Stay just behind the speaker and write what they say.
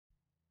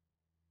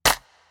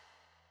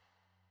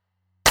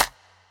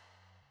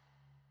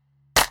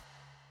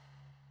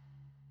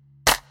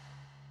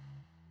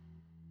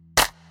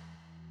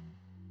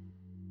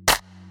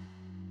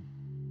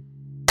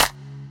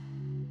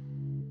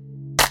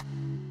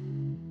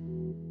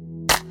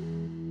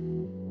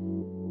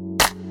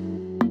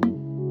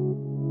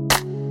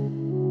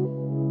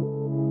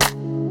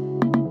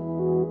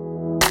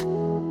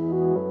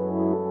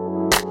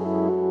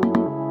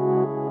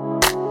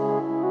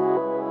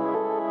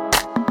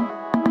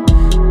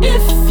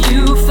If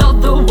you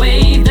felt the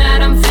way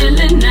that I'm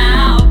feeling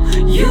now,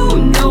 you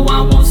know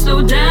I won't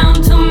slow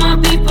down till my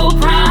people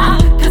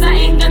proud. Cause I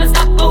ain't gonna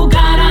stop, oh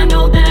God, I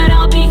know that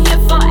I'll be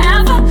here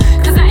forever.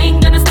 Cause I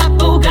ain't gonna stop,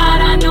 oh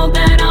God, I know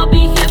that I'll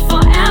be here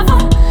forever.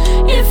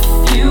 If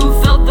you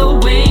felt the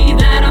way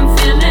that I'm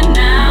feeling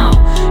now,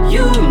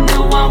 you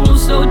know I won't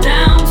slow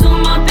down till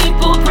my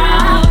people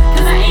proud.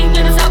 Cause I ain't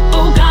gonna stop,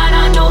 oh God,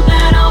 I know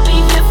that I'll be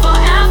here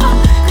forever.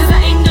 Cause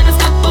I ain't gonna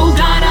stop, oh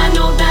God, I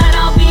know that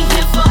I'll be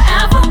here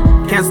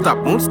forever. Can't stop,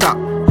 won't stop,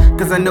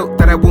 cause I know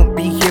that I won't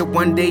be here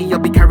one day. I'll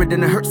be carried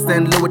in a hearse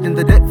and lowered in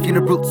the dead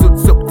funeral suit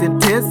soaked in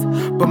tears.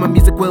 But my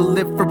music will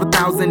live for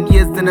 1,000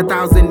 years and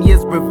 1,000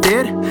 years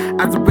revered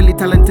as a really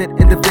talented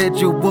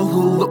individual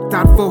who looked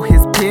out for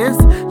his peers.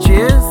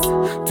 Cheers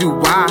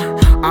to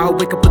I'll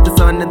wake up with the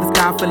sun in the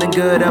sky, feeling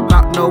good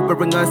about no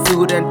wearing a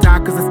suit and tie.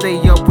 Cause I stay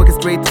up working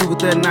straight through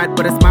the night,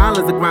 but I smile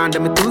as I grind,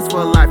 I'm enthused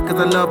for life. Cause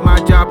I love my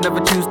job, never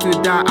choose to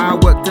die. I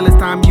work till it's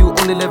time, you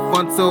only live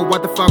once, so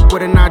what the fuck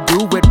wouldn't I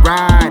do it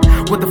right?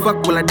 What the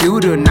fuck will I do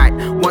tonight?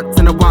 Once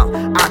in a while,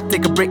 I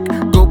take a break,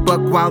 go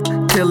buck wild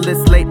till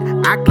it's late.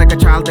 Act like a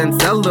child and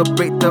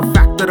celebrate the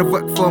fact that I've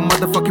worked for a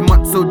motherfucking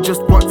month. So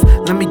just once,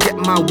 let me get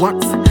my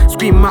wants,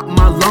 scream out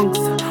my lungs.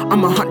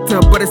 I'm a hunter,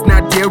 but it's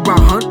not deer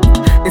I hunt.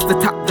 It's the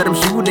top that I'm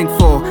shooting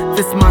for.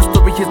 This my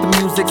story, here's the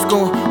music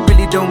score.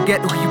 Really don't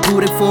get who you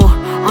rooting for.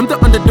 I'm the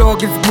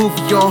underdog in this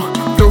movie, y'all.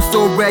 Flow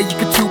so rare, you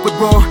can chew it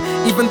raw.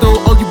 Even though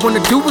all you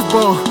wanna do is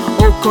ball.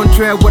 Au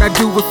contraire, what I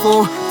do it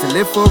for, to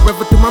live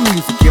forever through my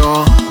music,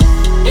 y'all.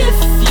 If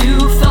you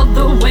felt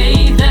the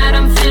way that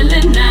I'm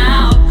feeling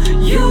now,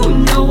 you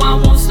know I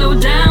won't slow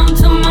down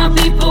till my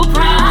people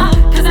proud.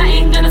 Cause I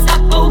ain't gonna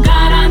stop, oh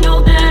God, I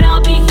know that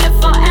I'll be here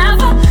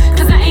forever.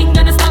 Cause I ain't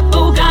gonna stop,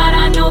 oh God,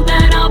 I know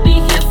that I'll be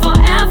here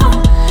forever.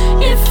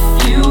 If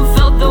you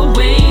felt the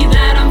way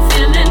that I'm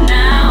feeling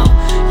now,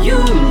 you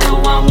know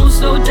I won't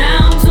slow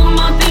down till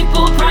my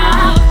people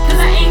proud. Cause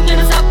I ain't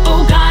gonna stop,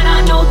 oh God,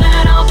 I know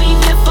that I'll be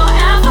here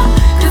forever.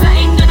 Cause I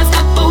ain't gonna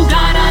stop, oh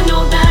God, I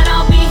know that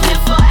I'll be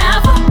here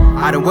forever.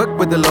 I don't work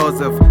with the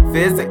laws of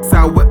physics,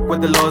 I work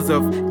with the laws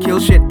of kill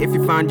shit. If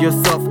you find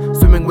yourself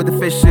swimming with the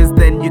fishes,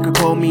 then you could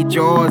call me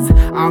Jaws.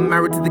 I'm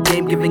married to the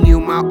game, giving you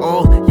my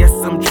all. Yes,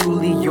 I'm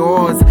truly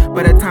yours.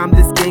 By the time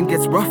this game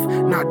gets rough,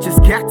 not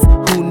just cats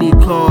who need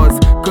claws.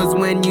 Cause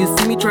when you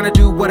see me trying to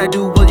do what I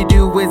do, all you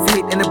do is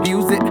hate and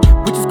abuse it.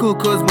 Which is cool,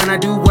 cause when I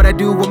do what I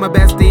do with my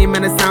best aim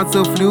and it sounds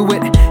so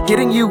fluid.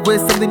 Hitting you with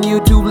something new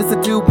to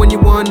listen to when you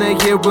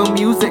wanna hear real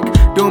music.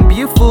 Don't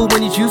be a fool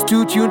when you choose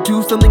to tune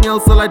to something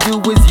else, all I do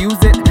is use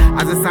it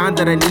as a sign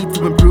that I need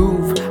to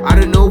improve. I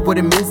don't know what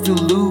it means to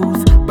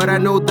lose, but I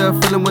know the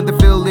feeling when they're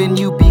feeling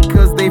you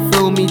because they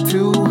feel me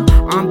too.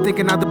 I'm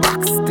thinking out the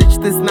box, stitch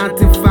this 9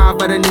 to 5,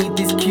 but I need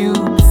these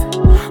cubes.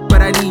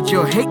 But I need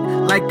your hate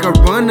like a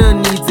runner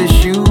needs his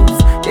shoes.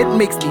 It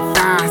makes me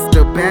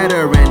faster,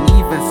 better, and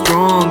even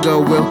stronger.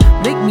 Will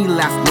make me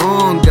last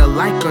longer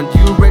like a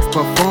Durex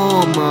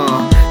performer.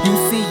 You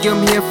see,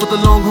 I'm here for the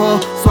long haul,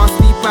 so I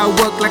sleep, I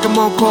work like I'm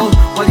on call.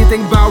 While you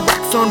think about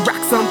racks on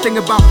racks, I'm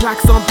thinking about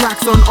plaques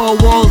on all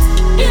walls.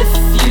 If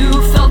you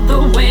felt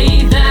the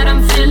way that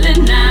I'm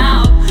feeling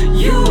now,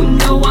 you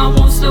know I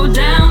won't slow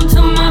down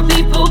till my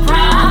people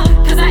proud.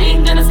 Cause I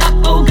ain't gonna stop,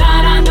 oh God,